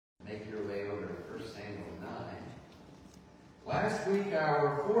Last week,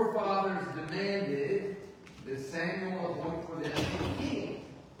 our forefathers demanded that Samuel appoint for them a king.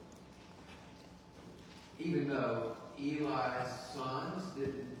 Even though Eli's sons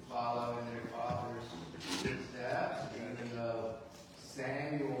didn't follow in their father's footsteps, even though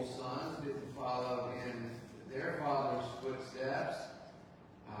Samuel's sons didn't follow in their father's footsteps,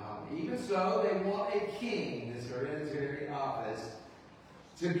 even so, they want a king, this hereditary office,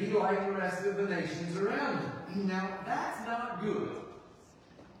 to be like the rest of the nations around them. Now, that's not good.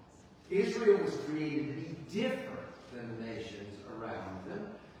 Israel was created to be different than the nations around them.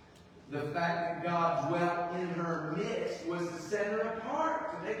 The fact that God dwelt in her midst was to set her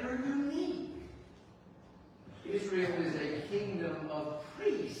apart, to make her unique. Israel is a kingdom of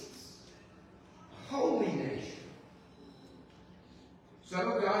priests, a holy nation.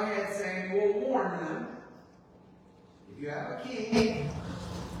 So God had Samuel warn them, if you have a king,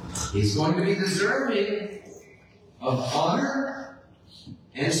 he's going to be deserving of honor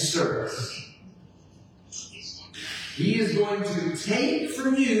and service. He is going to take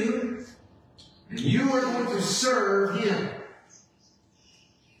from you, and you are going to serve him.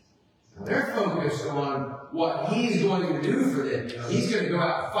 Now, they're focused on what he's going to do for them. He's going to go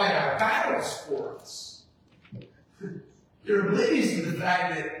out and fight our battles for us. They're oblivious to the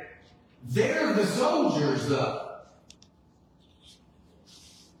fact that they're the soldiers, though.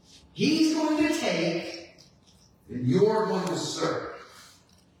 He's going to take, and you're going to serve.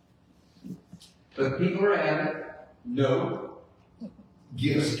 But people are adamant, no,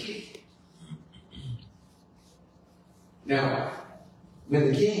 give us a king. Now,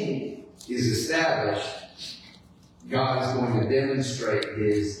 when the king is established, God is going to demonstrate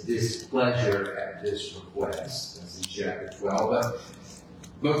his displeasure at this request. That's in chapter 12.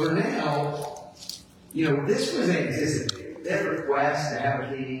 But for now, this was anticipated. That request to have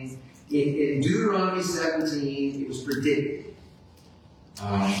a king, in Deuteronomy 17, it was predicted.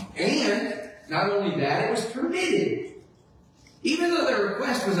 And not only that, it was permitted. Even though their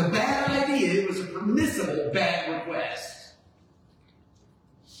request was a bad idea, it was a permissible bad request.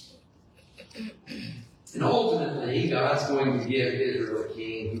 And ultimately, God's going to give Israel a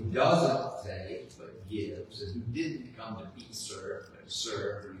king who doesn't take, but gives, and who didn't come to be served, but to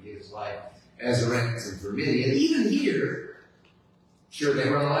serve, or to give his life as a ransom for many. And even here, sure, they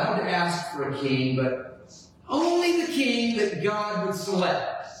were allowed to ask for a king, but only the king that God would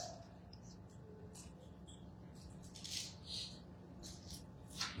select.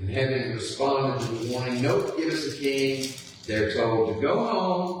 And having responded to the warning, nope, give us a king, they're told to go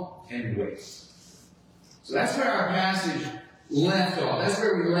home and wait. So that's where our passage left off. That's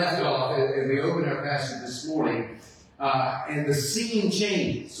where we left off as we opened our passage this morning. And the scene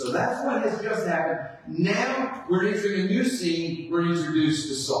changes. So that's what has just happened. Now we're entering a new scene. We're introduced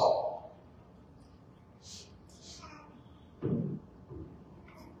to Saul.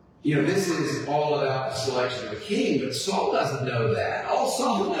 This is all about the selection of a king, but Saul doesn't know that. All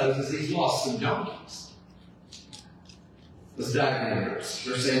Saul knows is he's lost some donkeys. Let's dive into this.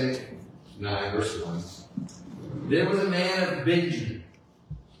 Verse 9, verse 1. There was a man of Benjamin,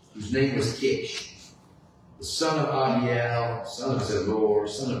 whose name was Kish, the son of Abiel, son of Zeror,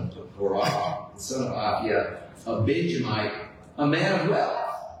 son of Becorath, the son of Aphiah, a Benjaminite, a man of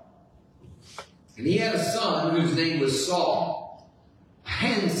wealth. And he had a son whose name was Saul, a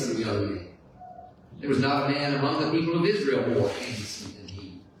handsome young man. There was not a man among the people of Israel more handsome than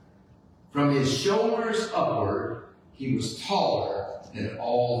he. From his shoulders upward, he was taller than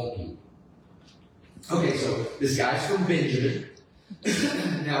all the people. Okay, so this guy's from Benjamin.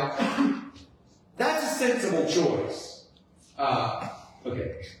 Now, that's a sensible choice.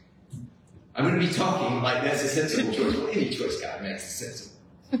 Okay. I'm going to be talking like that's a sensible choice. Well, any choice God makes is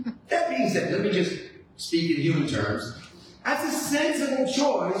sensible. That being said, let me just speak in human terms. That's a sensible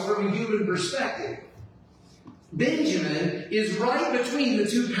choice from a human perspective. Benjamin is right between the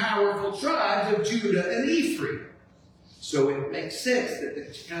two powerful tribes of Judah and Ephraim. So it makes sense that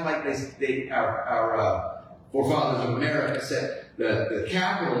it's kind of like our forefathers of America set the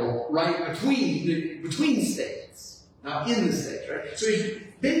capital right between states, not in the states, right? So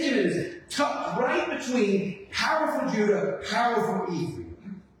Benjamin is tucked right between powerful Judah, powerful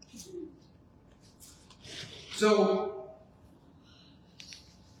Ephraim. So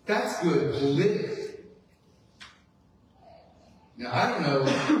that's good politically. Now, I don't know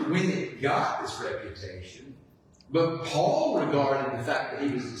when it got this reputation, but Paul regarded the fact that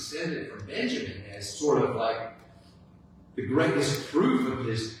he was descended from Benjamin as sort of like the greatest proof of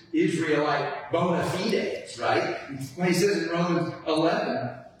his Israelite bona fides, right? When he says in Romans 11,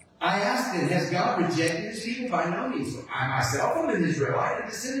 I asked him, has God rejected his people? By no means. I myself am an Israelite, a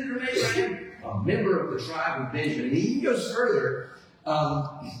descendant from Abraham, a member of the tribe of Benjamin. And he goes further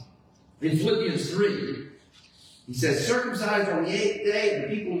in Philippians 3. He says, circumcised on the 8th day of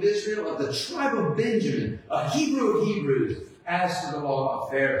the people of Israel, of the tribe of Benjamin, a Hebrew of Hebrews, as to the law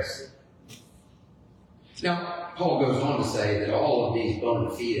of Pharisee. Now, Paul goes on to say that all of these bona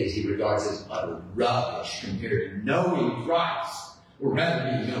fides he regards as utter rubbish compared to knowing Christ, or rather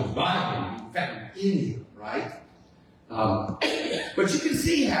being known by him, being found in him, right? But you can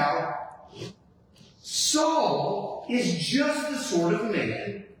see how Saul is just the sort of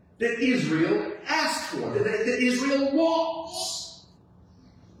man that Israel asked for, that Israel wants.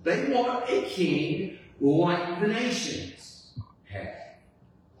 They want a king like the nations have.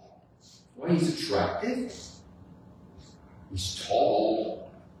 Well, he's attractive. He's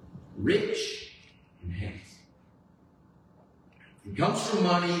tall, rich, and handsome. He comes from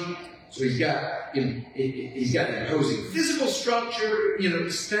money, so he's got an imposing physical structure,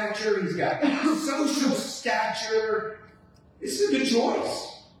 stature. He's got social stature. This is a good choice.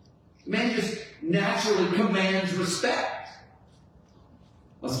 The man just naturally commands respect.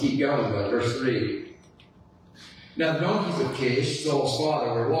 Let's keep going, though. Verse 3. Now the donkeys of Kish, Saul's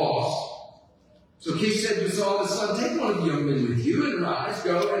father, were lost. So Kish said to Saul, his son, take one of the young men with you and rise,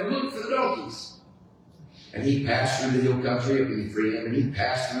 go and look for the donkeys. And he passed through the hill country of Ephraim, and he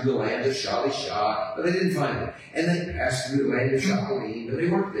passed through the land of Shalishah, but they didn't find them. And they passed through the land of Shaalim, but they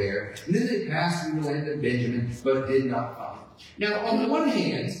weren't there. And then they passed through the land of Benjamin, but did not find them. Now, on the one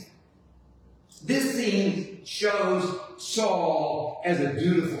hand, this scene shows Saul as a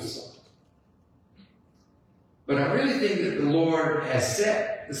dutiful son. But I really think that the Lord has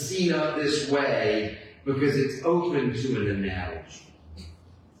set the scene up this way because it's open to an analogy.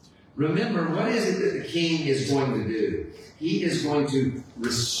 Remember, what is it that the king is going to do? He is going to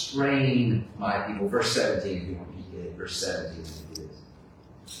restrain my people. Verse 17, if you want to get it. Verse 17 it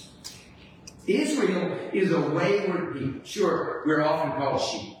is. Israel is a wayward people. Sure, we're often called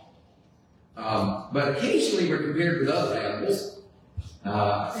sheep. But occasionally we're compared with other animals.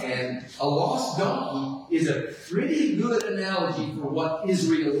 And a lost donkey is a pretty good analogy for what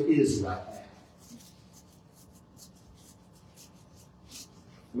Israel is right now.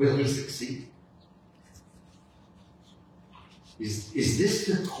 Will he succeed? Is this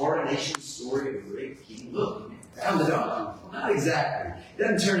the coronation story of a great king? Look, found the donkey. Well, not exactly. It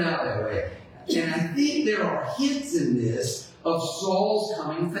doesn't turn out that way. And I think there are hints in this of Saul's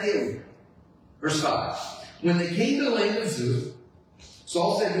coming failure. Verse 5. When they came to the land of Zuph,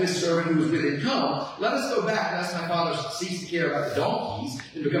 Saul said to his servant who was with him, come, let us go back, lest my father cease to care about the donkeys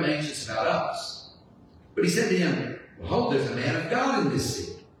and become anxious about us. But he said to him, behold, there's a man of God in this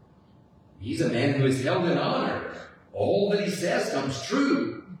city. He's a man who is held in honor. All that he says comes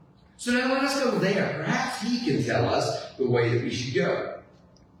true. So now let us go there. Perhaps he can tell us the way that we should go.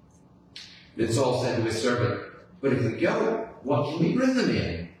 Then Saul said to his servant, but if we go, what can we bring the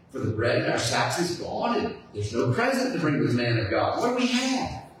man? For the bread in our sacks is gone, and there's no present to bring to the man of God. What do we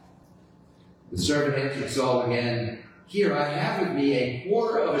have? The servant answered Saul again, here I have with me a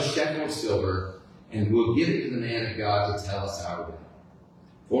quarter of a shekel of silver, and we'll give it to the man of God to tell us our way.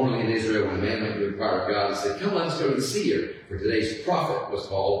 Formerly in Israel, when a man went to inquire of God, he said, come, let us go to the seer. For today's prophet was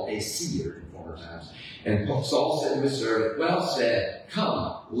called a seer in former times. And Saul said to his servant, well said,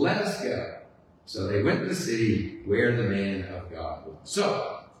 come, let us go. So they went to the city where the man of God was.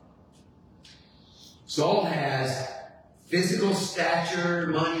 So, Saul has physical stature,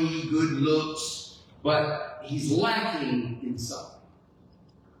 money, good looks, but he's lacking in something.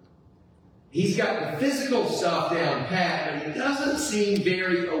 He's got the physical stuff down pat, but he doesn't seem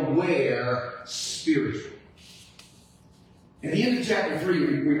very aware spiritually. At the end of chapter 3,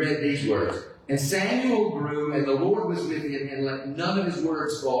 we read these words. And Samuel grew, and the Lord was with him, and let none of his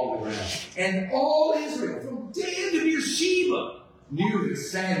words fall to the ground. And all Israel, from Dan to Beersheba, knew that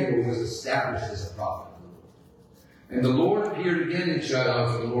Samuel was established as a prophet of the Lord. And the Lord appeared again in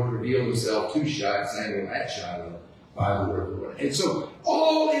Shiloh, for the Lord revealed himself to Samuel at Shiloh by the word of the Lord. And so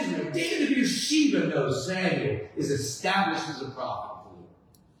all Israel, Dan to Beersheba, knows Samuel is established as a prophet of the Lord.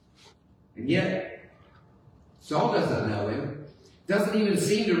 And yet, Saul doesn't know him, doesn't even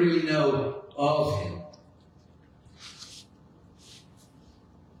seem to really know of him.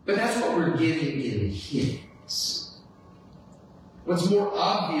 But that's what we're getting in hints. What's more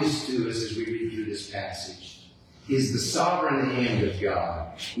obvious to us as we read through this passage is the sovereign hand of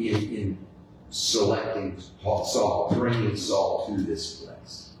God in selecting Saul, bringing Saul to this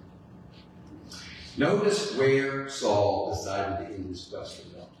place. Notice where Saul decided to end his quest for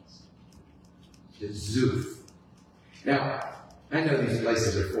donkeys. To Zuph. Now, I know these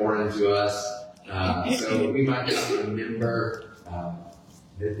places are foreign to us, so we might not remember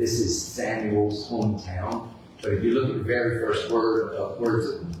that this is Samuel's hometown. But if you look at the very first words of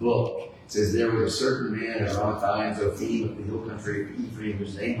the book, it says, there was a certain man of Aphiah and Zuph of the hill country of Ephraim,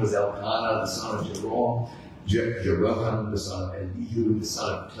 whose name was Elkanah, the son of Jeroham, the son of Elihu, the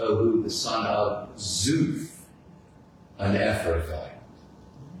son of Tohu, the son of Zuph, an Ephrathite.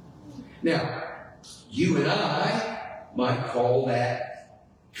 Now, you and I might call that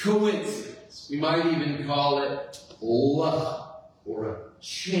coincidence. We might even call it luck or a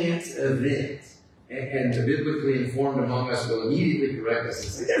chance event. And the biblically informed among us will immediately correct us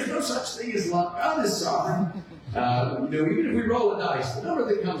and say, there's no such thing as luck. God is sovereign. Even if we roll a dice, the number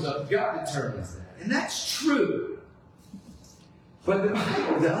that comes up, God determines that. And that's true. But the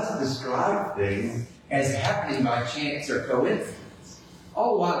Bible does describe things as happening by chance or coincidence.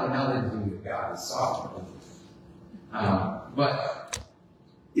 All the while we're not admitting that God is sovereign. But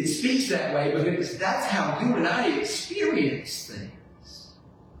it speaks that way because that's how you and I experience things.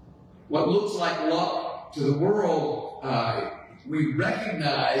 What looks like luck to the world, we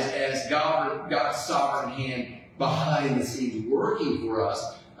recognize as God's sovereign hand behind the scenes working for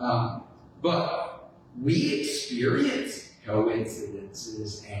us. But we experience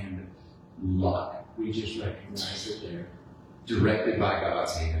coincidences and luck. We just recognize that they're directed by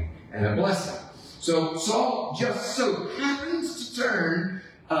God's hand and a blessing. So Saul just so happens to turn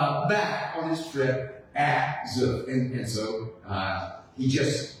back on his trip at Zuph. And so he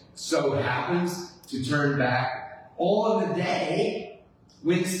just so happens to turn back on the day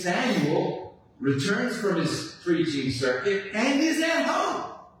when Samuel returns from his preaching circuit and is at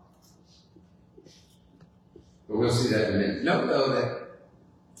home. But we'll see that in a minute. Note, though, that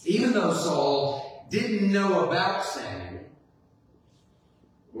even though Saul didn't know about Samuel,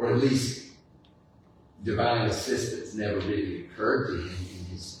 or at least divine assistance never really occurred to him in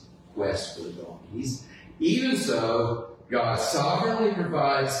his quest for the donkeys, even so, God sovereignly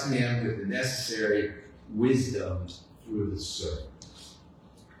provides him with the necessary wisdom through the servant.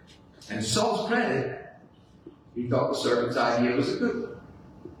 And to Saul's credit, he thought the servant's idea was a good one.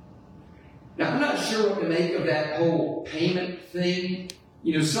 Now, I'm not sure what to make of that whole payment thing.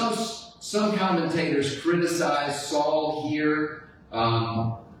 Some commentators criticize Saul here.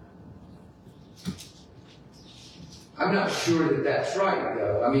 I'm not sure that that's right,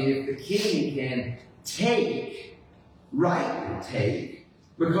 though. I mean, if the king can rightly take,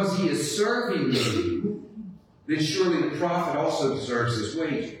 because he is serving you, then surely the prophet also deserves his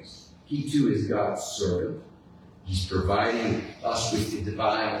wages. He too is God's servant. He's providing us with the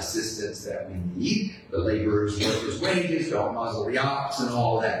divine assistance that we need. The laborer's worth his wages, don't muzzle the ox, and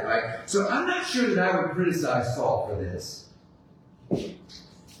all that, right? So I'm not sure that I would criticize Saul for this.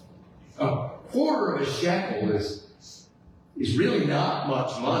 A quarter of a shekel is really not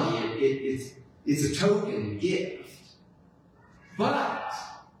much money. It's a token gift. But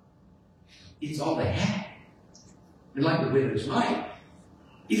it's all they had. And like the widow's mite,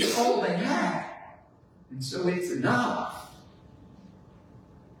 it's all they had. And so it's enough.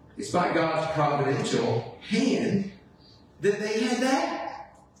 It's by God's providential hand that they had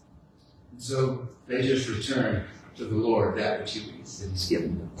that. And so they just returned to the Lord that which He's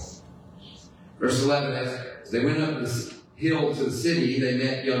given them. Verse 11, as they went up the hill to the city, they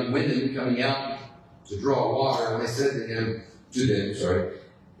met young women coming out to draw water. And they said to them,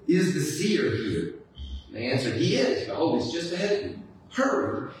 is the seer here? And they answered, he is. Behold, he's just ahead of you.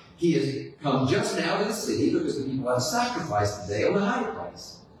 Hurry. He has come just now to the city because the people have sacrificed today on the high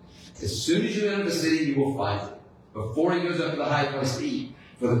place. As soon as you enter the city, you will find it. Before he goes up to the high place to eat.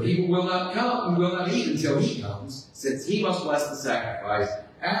 For the people will not come and will not eat until he comes, since he must bless the sacrifice.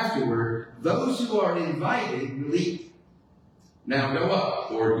 Afterward, those who are invited will eat. Now go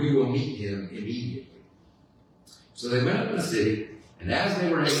up, or you will meet him immediately. So they went up to the city, and as they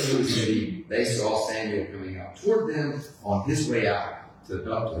were entering the city, they saw Samuel coming out toward them on his way out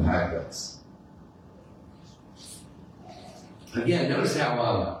up to the high place. Again, notice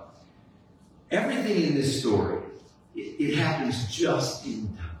how everything in this story, it happens just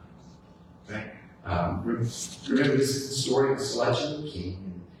in time. Right? Remember, this is the story of the selection of the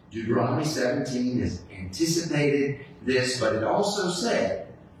king. Deuteronomy 17 has anticipated this, but it also said,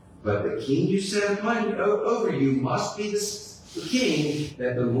 but the king you set upon over you must be the king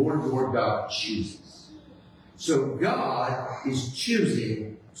that the Lord your God chooses. So God is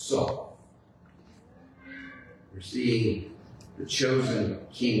choosing Saul. We're seeing the chosen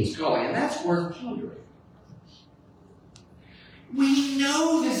king's calling, and that's worth pondering. We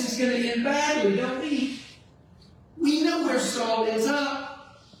know this is going to end badly, don't we? We know where Saul ends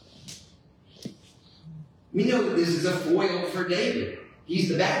up. We know that this is a foil for David. He's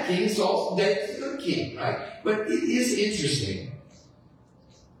the bad king, Saul's the good king, right? But it is interesting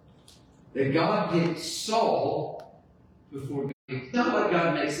that God picked Saul before David. It's not like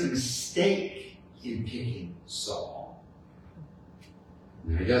God makes a mistake in picking Saul.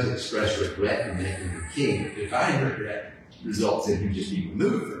 Now, he does express regret in making him king. Divine regret results in him just being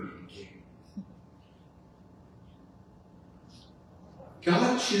removed from being king.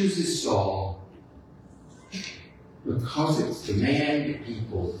 God chooses Saul because it's the man that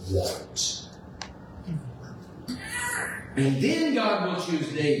people want. And then God will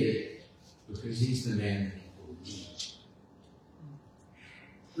choose David because he's the man that people need.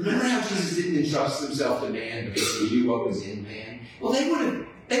 Remember how Jesus didn't entrust himself to man because he knew what was in man? Well, they wanted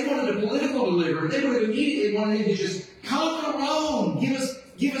a political deliverer. They would have immediately wanted him to just conquer Rome. Give us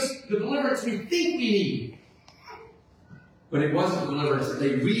the deliverance we think we need. But it wasn't the deliverance that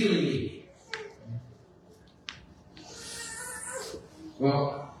they really needed.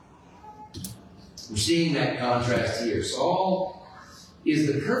 Well, we're seeing that contrast here. Saul is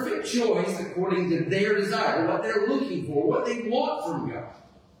the perfect choice according to their desire, what they're looking for, what they want from God.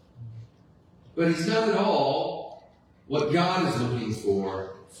 But he's not at all what God is looking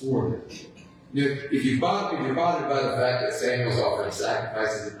for them. You know, if you're bothered by the fact that Samuel's offering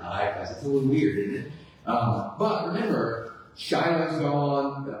sacrifices in the high place, it's a little weird, isn't it? But remember, Shiloh's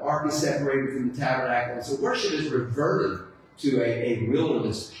gone, the ark is separated from the tabernacle, and so worship is reverted to a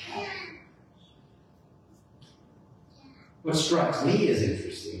wilderness path. What strikes me as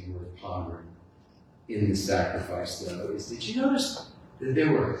interesting and worth pondering in the sacrifice, though, is did you notice that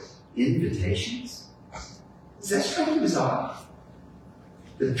there were invitations? Does that strike you as odd?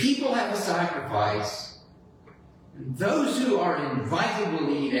 The people have a sacrifice, and those who are invited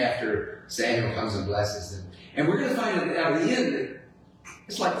will eat after Samuel comes and blesses them. And we're going to find out at the end that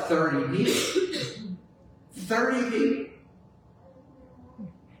it's like 30 people. 30 people.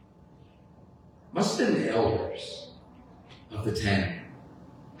 Must have been the elders of the town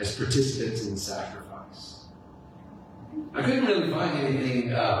as participants in the sacrifice. I couldn't really find anything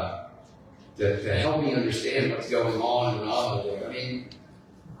to help me understand what's going on in Rama there. I mean,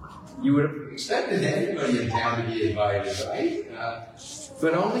 you would have expected everybody in town to be invited, right?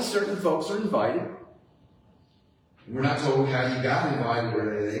 But only certain folks are invited. We're not told how you got invited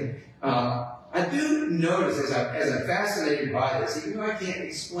or anything. I do notice, as I'm fascinated by this, even though I can't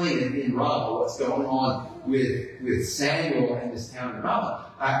explain it in Ramah, what's going on with Samuel and this town in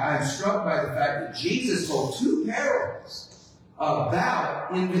Ramah, I'm struck by the fact that Jesus told two parables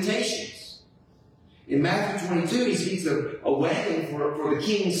about invitations. In Matthew 22, he speaks of a wedding for the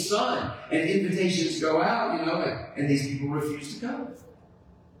king's son, and invitations go out, and these people refuse to come.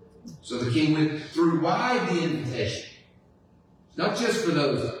 So the king went through wide the invitation. Not just for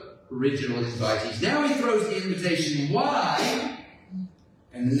those original invitees. Now he throws the invitation wide,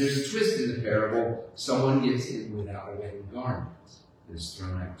 and then there's a twist in the parable. Someone gets in without a wedding garment and is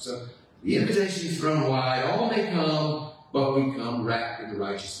thrown out. So the invitation is thrown wide. All may come, but we come wrapped in the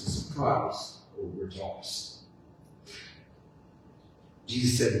righteousness of Christ, or we're tossed.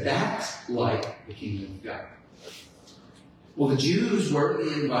 Jesus said, that's like the kingdom of God. Well, the Jews were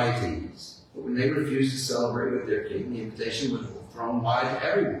the invitees, but when they refused to celebrate with their king, the invitation was thrown wide to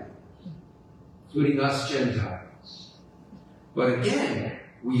everyone, including us Gentiles. But again,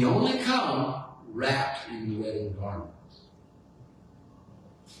 we only come wrapped in the wedding garment.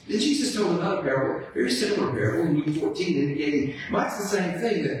 Then Jesus told another parable, very similar parable in Luke 14, indicating much the same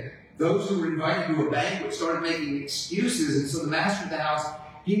thing, that those who were invited to a banquet started making excuses, and so the master of the house,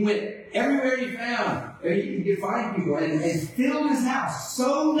 he went everywhere he found. He could find people and filled his house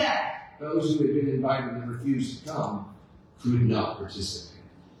so that those who had been invited and refused to come could not participate.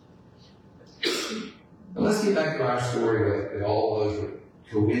 Now let's get back to our story with all those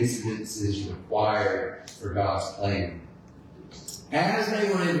coincidences required for God's plan. As they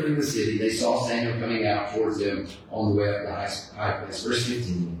were entering the city, they saw Samuel coming out towards them on the way up the high place. Verse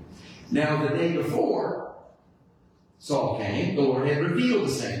 15. Now the day before Saul came, the Lord had revealed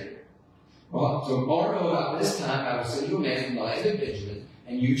to Samuel. Well, tomorrow about this time I will send you a man from the land of Benjamin,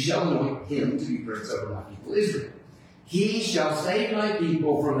 and you shall anoint him to be prince over my people Israel. He shall save my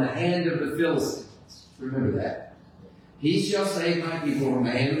people from the hand of the Philistines. Remember that. He shall save my people from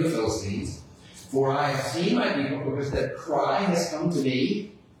the hand of the Philistines. For I have seen my people, because that cry has come to me.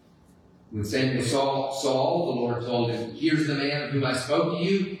 When Samuel saw Saul, the Lord told him, here's the man of whom I spoke to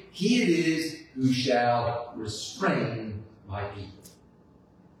you. He it is who shall restrain my people.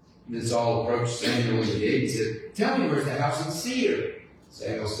 And then Saul approached Samuel in the gate. He said, tell me, where's the house of the seer?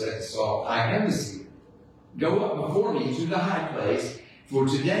 Samuel said to Saul, I am the seer. Go up before me to the high place, for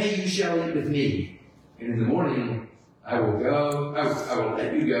today you shall eat with me And in the morning, I will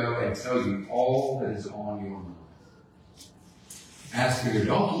let you go and tell you all that is on your mind. As for your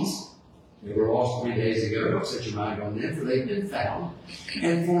donkeys, they were lost 3 days ago. Don't set your mind on them, for they've been found.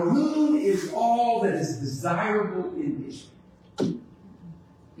 And for whom is all that is desirable in Israel?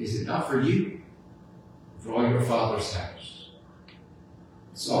 Is it not for you? For all your father's house?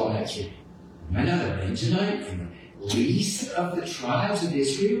 Saul answered, Am I not a Benjaminite from the least of the tribes of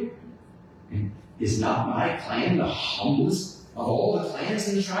Israel? And is not my clan the humblest of all the clans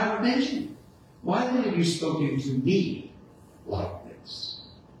in the tribe of Benjamin? Why then have you spoken to me like this?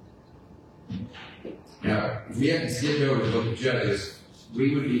 Now, if we hadn't skipped over the book of Judges,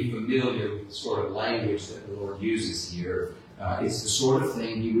 we would be familiar with the sort of language that the Lord uses here. It's the sort of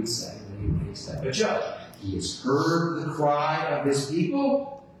thing he would say when he makes that a judge. He has heard the cry of his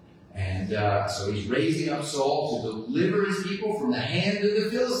people, and so he's raising up Saul to deliver his people from the hand of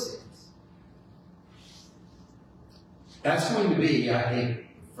the Philistines. That's going to be, I think,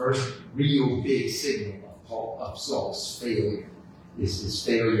 the first real big signal of Saul's failure, is his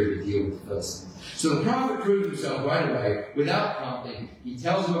failure to deal with the Philistines. So the prophet proves himself right away, without prompting. He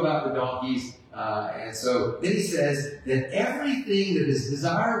tells him about the donkeys, and so then he says that everything that is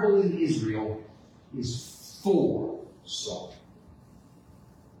desirable in Israel is for Saul.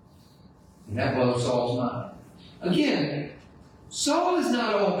 And that blows Saul's mind. Again, Saul is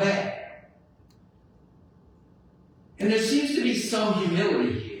not all bad. And there seems to be some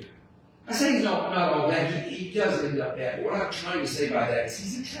humility here. I say he's not all bad. He does end up bad. But what I'm trying to say by that is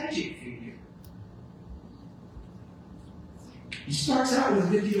he's a tragic figure. He starts out with a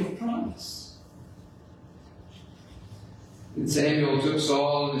good deal of promise. And Samuel took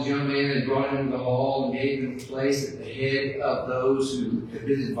Saul and his young man and brought him into the hall and gave him a place at the head of those who had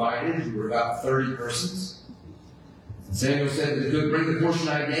been invited, who were about 30 persons. And Samuel said, Bring the portion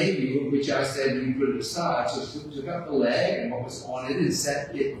I gave you, which I said you put it aside. So he took up the leg and what was on it and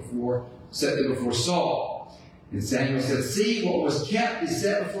set it before Saul. And Samuel said, See, what was kept is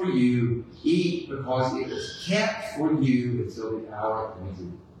set before you. Eat, because it was kept for you until the hour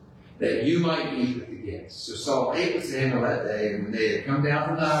appointed, that you might eat with the guests. So Saul ate with Samuel that day, and when they had come down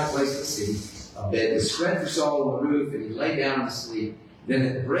from the high place to see, a bed was spread for Saul on the roof, and he lay down to sleep. Then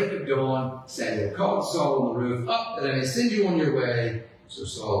at the break of dawn, Samuel called Saul on the roof, Up, that I may send you on your way. So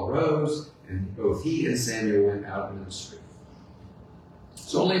Saul arose, and both he and Samuel went out into the street.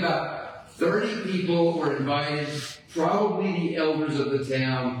 So only about 30 people were invited, probably the elders of the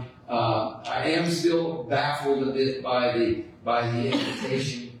town. I am still baffled a bit by the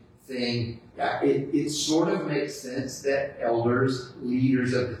invitation thing. It sort of makes sense that elders,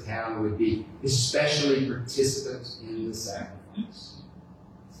 leaders of the town would be especially participants in the sacrifice.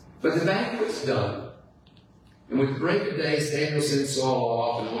 But the banquet's done. And with the break of day, Samuel sent Saul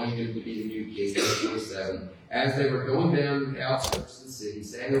off and anointed him to be the new king. Verse 27. As they were going down the outskirts of the city,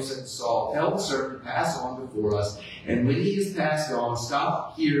 Samuel said to Saul, Tell the servant to pass on before us, and when he has passed on,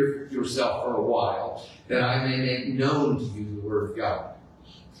 stop here yourself for a while, that I may make known to you the word of God.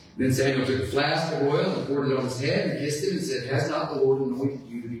 Then Samuel took a flask of oil and poured it on his head and kissed him and said, Has not the Lord anointed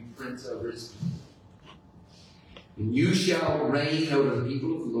you to be prince over his people? And you shall reign over the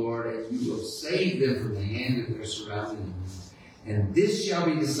people of the Lord, and you will save them from the hand of their surrounding enemies. And this shall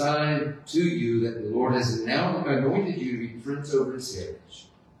be the sign to you that the Lord has now anointed you to be prince over his heritage.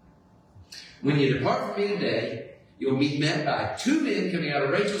 When you depart from me today, you'll be met by two men coming out of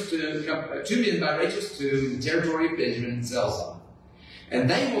Rachel's tomb, by Rachel's tomb in the territory of Benjamin and Zuph. And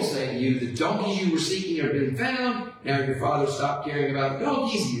they will say to you, The donkeys you were seeking have been found. Now your father stopped caring about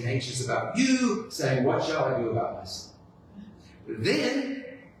donkeys. He's anxious about you, saying, What shall I do about my son? But then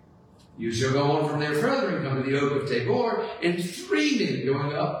you shall go on from there further and come to the oak of Tabor, and 3 men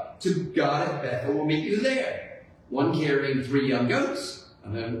going up to God at Bethel will meet you there. One carrying 3 young goats,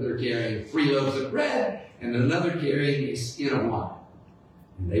 another carrying 3 loaves of bread, and another carrying a skin of wine.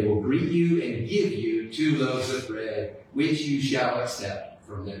 And they will greet you and give you 2 loaves of bread, which you shall accept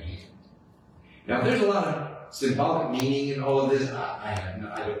from their hand. Now, there's a lot of symbolic meaning in all of this. I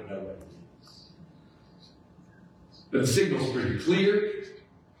don't know what it is. But the signal's pretty clear.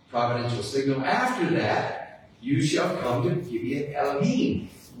 Providential signal. After that, you shall come to Gibeah Elohim,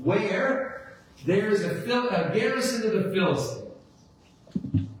 where there is a garrison of the Philistines.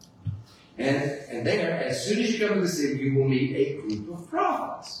 And there, as soon as you come to the city, you will meet a group of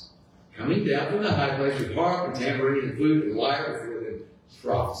prophets coming down from the high place with harp and tambourine and flute and lyre before them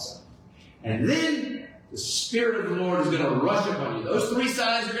prophesying. And then the Spirit of the Lord is going to rush upon you. Those 3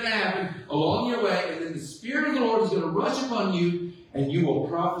 signs are going to happen along your way, and then the Spirit of the Lord is going to rush upon you, and you will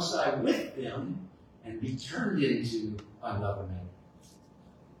prophesy with them and be turned into another man.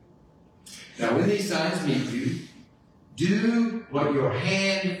 Now, when these signs meet you, do what your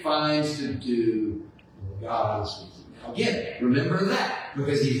hand finds to do, and God is with you. Now, again, remember that,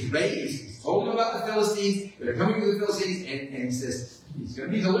 because he's told them about the Philistines, they're coming to the Philistines, and he says he's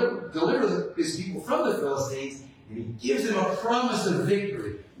going to be deliver his people from the Philistines, and he gives them a promise of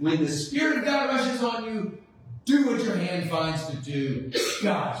victory. When the Spirit of God rushes on you, do what your hand finds to do.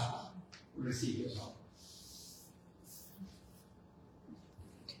 God, we're going to see this on.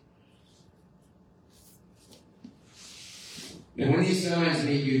 And when these signs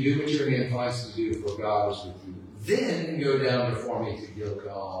meet you, do what your hand finds to do, for God is with you. Then go down before me to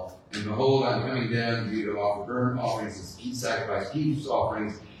Gilgal, and behold, I'm coming down to you to offer burnt offerings and peace sacrifice, peace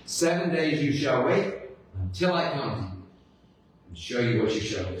offerings. 7 days you shall wait until I come to you and show you what you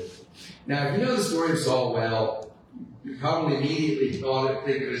shall do. Now, if you know the story of Saul well, you probably immediately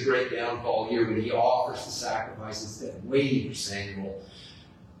think of his great downfall here when he offers the sacrifice instead of waiting for Samuel.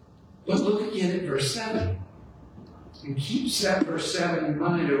 But look again at verse 7. And keep verse 7 in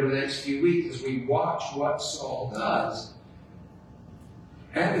mind over the next few weeks as we watch what Saul does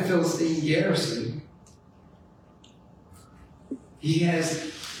at the Philistine garrison. He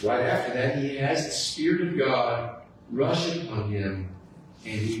has, right after that, he has the Spirit of God rush upon him,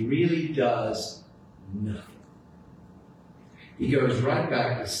 and he really does nothing. He goes right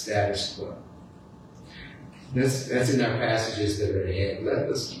back to status quo. That's in our passages that are ahead.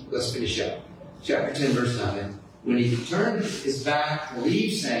 Let's finish up. Chapter 10, verse 9. When he turned his back to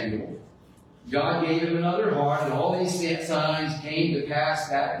leave Samuel, God gave him another heart, and all these signs came to pass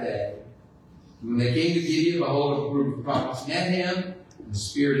that day. When they came to Gibeon, behold, a group of prophets met him, and the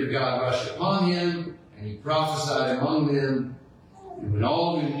Spirit of God rushed upon him, and he prophesied among them. And when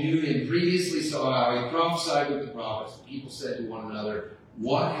all who knew him previously saw how he prophesied with the prophets, the people said to one another,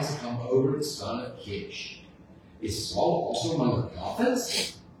 "What has come over the son of Kish? Is Saul also among the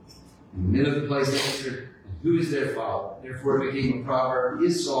prophets?" And the men of the place answered, "Who is their father?" Therefore it became a proverb,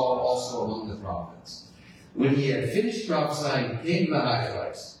 "Is Saul also among the prophets?" When he had finished prophesying, he came to the high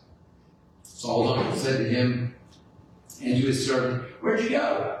place. Saul's uncle said to him and to his servant, "Where'd you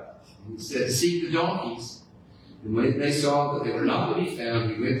go?" And he said, "To seek the donkeys." And when they saw that they were not to be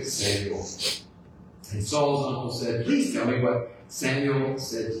found, he went to Samuel. And Saul's uncle said, "Please tell me what Samuel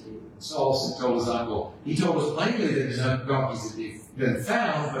said to you." And Saul told his uncle, "He told us plainly that his donkeys had been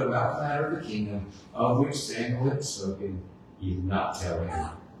found, but about the matter of the kingdom of which Samuel had spoken, he did not tell him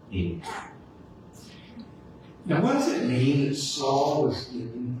anything." Now, what does it mean that Saul was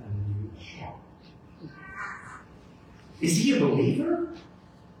given a new heart? Is he a believer?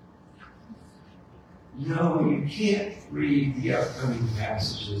 No, you can't read the upcoming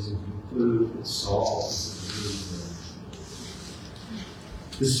passages and conclude that Saul is a believer.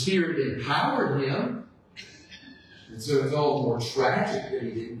 The Spirit empowered him, and so it's all the more tragic that he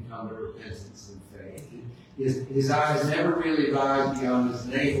didn't come to repentance and faith. His eyes never really rise beyond his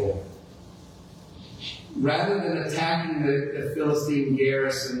navel. Rather than attacking the Philistine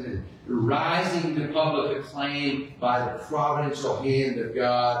garrison and rising to public acclaim by the providential hand of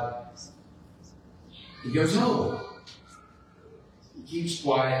God, he goes home. He keeps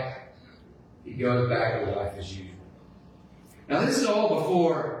quiet. He goes back to life as usual. Now, this is all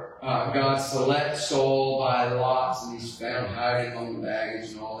before God selects Saul by lots, and he's found hiding among the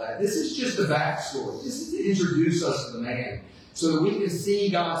baggage and all that. This is just the backstory. This is to introduce us to the man, so that we can see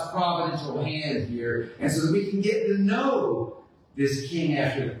God's providential hand here, and so that we can get to know this king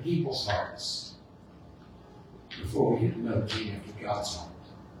after the people's hearts before we get to know the king after God's heart.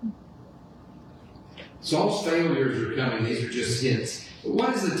 Saul's failures are coming. These are just hints. But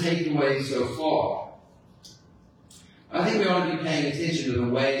what is the takeaway so far? I think we ought to be paying attention to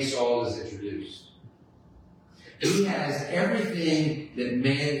the way Saul is introduced. He has everything that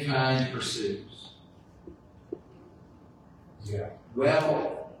mankind pursues. Yeah.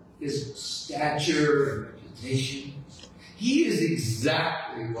 Wealth, his stature, and reputation. He is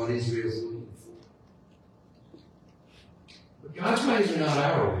exactly what Israel is looking for. But God's ways are not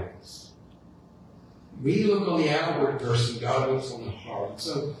our ways. We look on the outward person, God looks on the heart.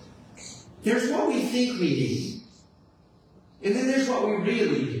 So there's what we think we need, and then there's what we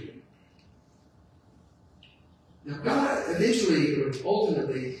really need. Now God eventually or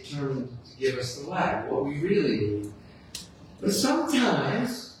ultimately determined to give us the latter, what we really need. But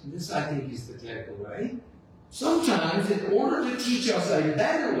sometimes, and this I think is the takeaway, sometimes in order to teach us a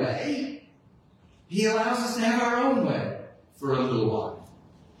better way, He allows us to have our own way for a little while.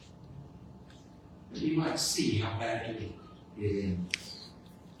 You might see how badly it ends.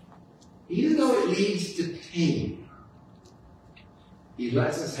 Even though it leads to pain, He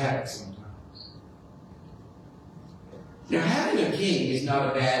lets us have it sometimes. Now, having a king is not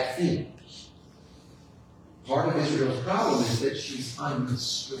a bad thing. Part of Israel's problem is that she's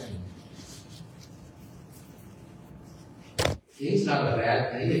unrestrained. The king's not a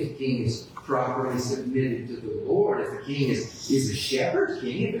bad thing if the king is properly submitted to the Lord. If the king is a shepherd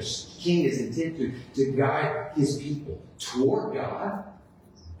king, if the king is intent to guide his people toward God,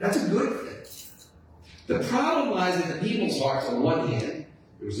 that's a good thing. The problem lies in the people's hearts. On one hand,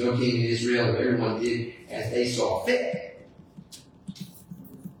 there was no king in Israel, and everyone did as they saw fit.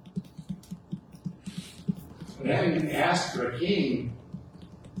 But having asked for a king,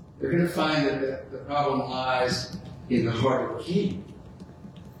 they're going to find that the problem lies in the heart of the king.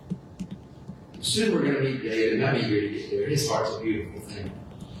 Soon we're going to meet David, and I'm eager to get there. His heart's a beautiful thing.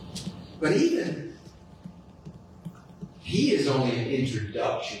 But even he is only an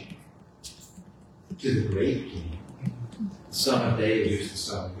introduction to the great king, the son of David, who's the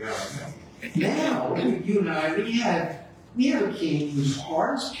son of God. Now, you and I, we have a king whose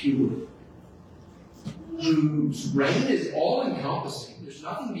heart is pure, whose reign is all-encompassing. There's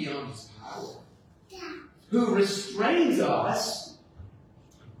nothing beyond his power. Who restrains us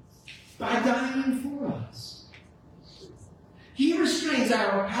by dying for us. He restrains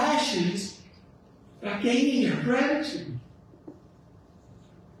our passions by gaining our gratitude,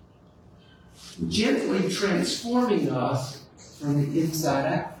 gently transforming us from the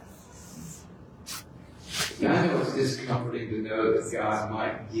inside out. Now, I know it's discomforting to know that God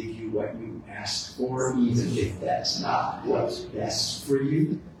might give you what you asked for, even if that's not what's best for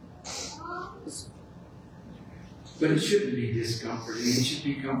you. But it shouldn't be discomforting. It should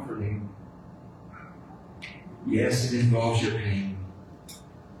be comforting. Yes, it involves your pain,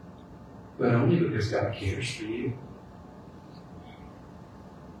 but only because God cares for you.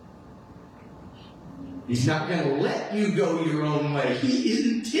 He's not going to let you go your own way. He is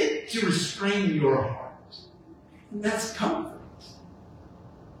intent to restrain your heart. And that's comfort.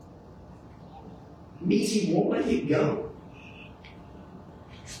 It means he won't let you go.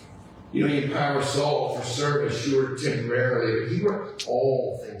 You know, he empowered Saul for service, sure, temporarily, but he worked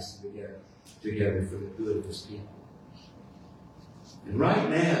all things together for the good of his people. And right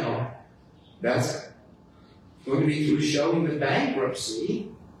now, that's going to be through showing the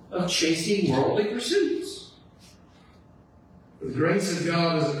bankruptcy of chasing worldly pursuits. The grace of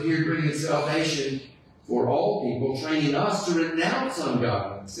God has appeared, bringing salvation for all people, training us to renounce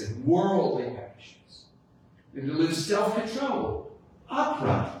ungodliness and worldly passions, and to live self-controlled,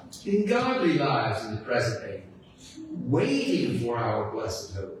 upright, in godly lives in the present age, waiting for our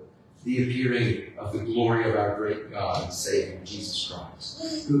blessed hope, the appearing of the glory of our great God and Savior, Jesus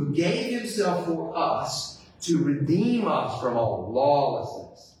Christ, who gave himself for us to redeem us from all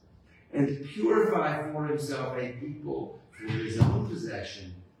lawlessness and to purify for himself a people for his own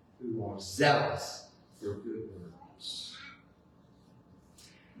possession who are zealous for good works.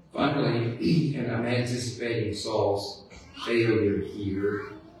 Finally, and I'm anticipating Saul's failure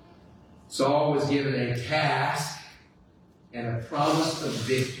here, Saul was given a task and a promise of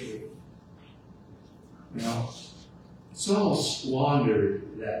victory. Now, Saul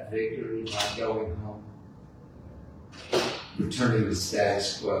squandered that victory by going home, returning to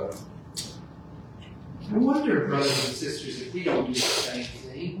status quo. I wonder, brothers and sisters, if we don't do the same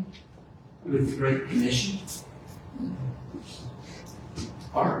thing with the Great Commission.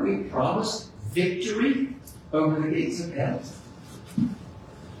 Aren't we promised victory over the gates of hell?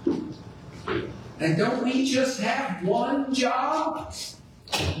 And don't we just have one job?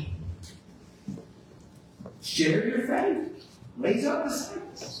 Share your faith. Raise up the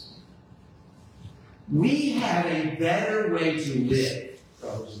saints. We have a better way to live,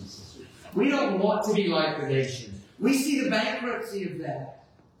 brothers and sisters. We don't want to be like the nations. We see the bankruptcy of that.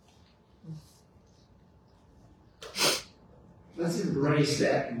 Let's embrace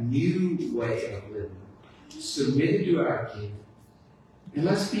that new way of living, submitted to our King. And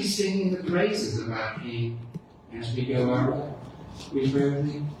let's be singing the praises of our King as we go our way. We pray with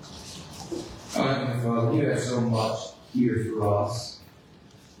me. Oh, Heavenly Father, you have so much here for us.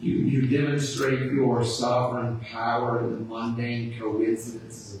 You demonstrate your sovereign power in the mundane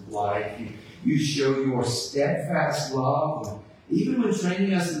coincidences of life. You show your steadfast love, even when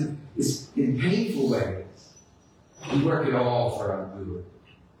training us in painful ways. You work it all for our good.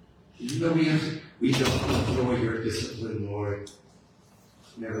 Even though we don't enjoy your discipline, Lord,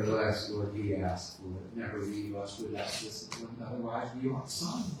 nevertheless, Lord, we ask for it. Never leave us without discipline, otherwise we are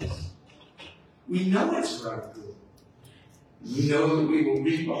sons. We know it's for our good. We know that we will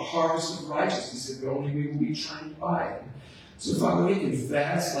reap a harvest of righteousness if only we will be trained by it. So, Father, we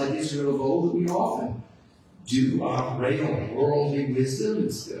confess, like Israel of old, that we often do operate on worldly wisdom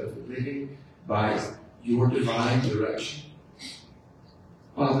instead of living by your divine direction.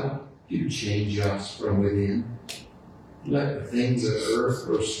 Father, You change us from within. Let the things of earth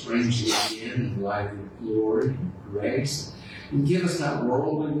grow strangely again in the light of your glory and grace. And give us not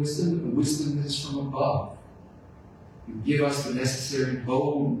worldly wisdom, but the wisdom that is from above. And give us the necessary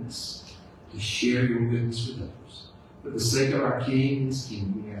boldness to share your goodness with others. For the sake of our King and his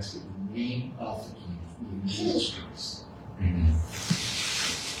kingdom, we ask in the name of the King, in Jesus Christ. Amen.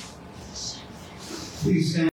 Please stand.